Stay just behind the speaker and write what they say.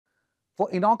For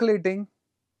inoculating,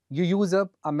 you use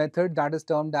up a method that is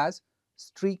termed as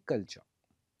streak culture.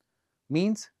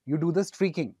 Means you do the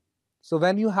streaking. So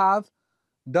when you have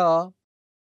the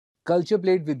culture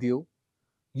plate with you,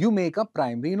 you make a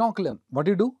primary inoculum. What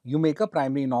do? You make a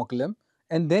primary inoculum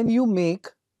and then you make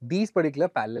these particular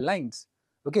parallel lines.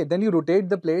 Okay, then you rotate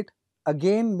the plate,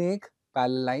 again make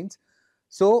parallel lines.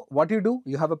 So what you do?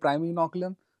 You have a primary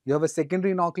inoculum, you have a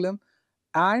secondary inoculum,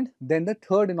 and then the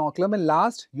third inoculum, and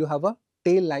last you have a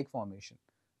tail-like formation.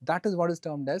 That is what is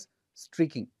termed as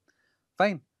streaking.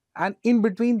 Fine. And in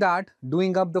between that,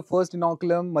 doing up the first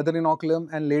inoculum, mother inoculum,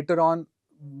 and later on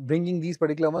bringing these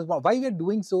particular ones. Why we are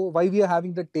doing so? Why we are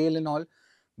having the tail and all?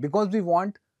 Because we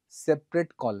want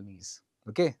separate colonies.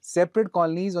 Okay, separate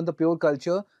colonies on the pure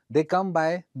culture, they come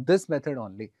by this method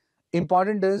only.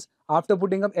 Important is, after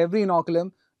putting up every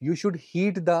inoculum, you should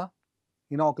heat the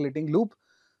inoculating loop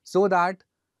so that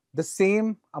the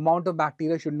same amount of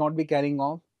bacteria should not be carrying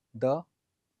off the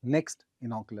next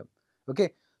inoculum.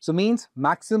 Okay, so means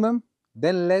maximum,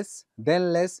 then less,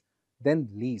 then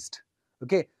least.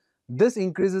 Okay, this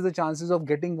increases the chances of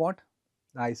getting what?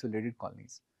 The isolated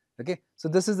colonies. Okay, so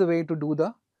this is the way to do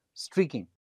the streaking.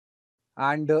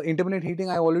 And intermittent heating,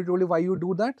 I already told you why you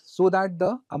do that, so that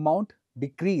the amount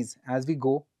decrease as we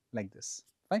go like this.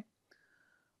 Fine.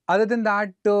 Other than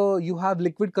that, you have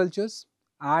liquid cultures,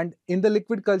 and in the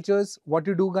liquid cultures, what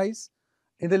you do, guys?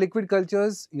 In the liquid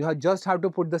cultures, you just have to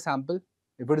put the sample.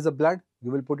 If it is a blood,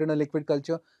 you will put in a liquid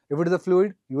culture. If it is a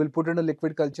fluid, you will put in a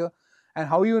liquid culture. And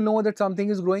how you know that something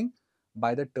is growing?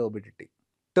 By the turbidity.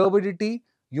 Turbidity,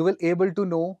 you will able to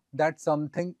know that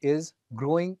something is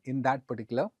growing in that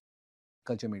particular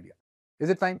culture media. Is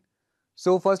it fine?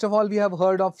 So first of all, we have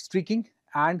heard of streaking,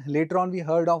 and later on we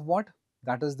heard of what?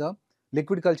 That is the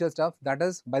liquid culture stuff. That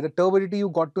is, by the turbidity you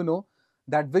got to know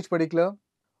that which particular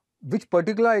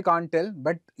I can't tell,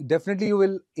 but definitely you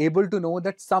will able to know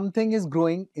that something is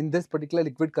growing in this particular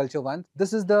liquid culture one.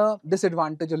 This is the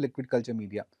disadvantage of liquid culture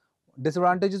media.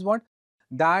 Disadvantage is what?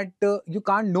 That you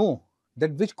can't know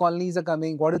that which colonies are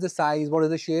coming, what is the size, what is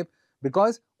the shape,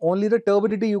 because only the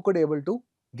turbidity you could able to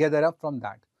gather up from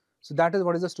that. So that is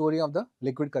what is the story of the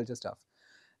liquid culture stuff.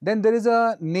 Then there is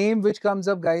a name which comes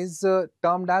up, guys,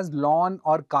 termed as lawn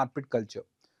or carpet culture.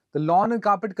 The lawn and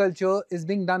carpet culture is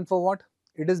being done for what?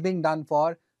 It is being done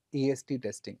for AST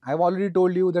testing. I've already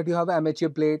told you that you have an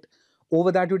MHA plate.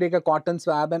 Over that you take a cotton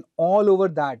swab, and all over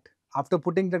that, after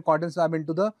putting that cotton swab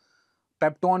into the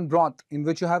peptone broth in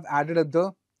which you have added up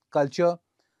the culture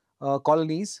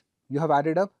colonies, you have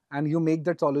added up and you make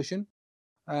that solution.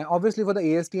 Obviously for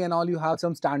the AST and all, you have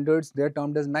some standards. They're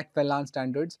termed as Macpherson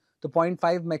standards. The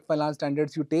 0.5 Macpherson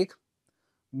standards you take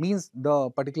means the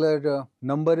particular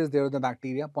number is there of the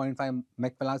bacteria. 0.5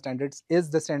 Macpherson standards is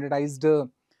the standardized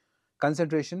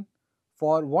concentration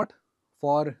for what?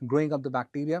 For growing up the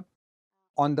bacteria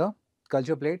on the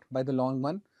culture plate by the long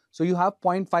one. So you have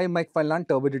 0.5 Macpherson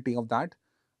turbidity of that.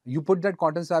 You put that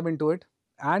cotton swab into it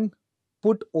and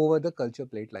put over the culture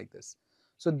plate like this.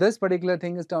 So this particular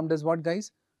thing is termed as what,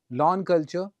 guys? Lawn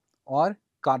culture or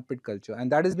carpet culture,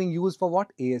 and that is being used for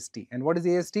what? AST. And what is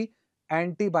AST?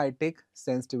 Antibiotic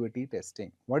sensitivity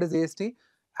testing. What is AST?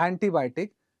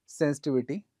 Antibiotic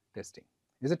sensitivity testing.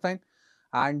 Is it fine?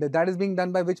 And that is being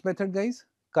done by which method, guys?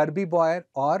 Kirby-Bauer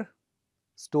or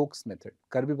Stokes method.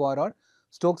 Kirby-Bauer or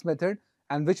Stokes method.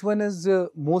 And which one is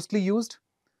mostly used?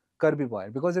 Kirby-Bauer,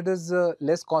 because it is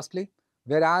less costly,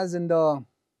 whereas in the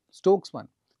Stokes one,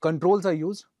 controls are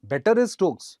used. Better is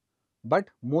Stokes, but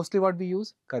mostly what we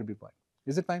use? Kirby-Bauer.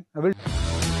 Is it fine? I will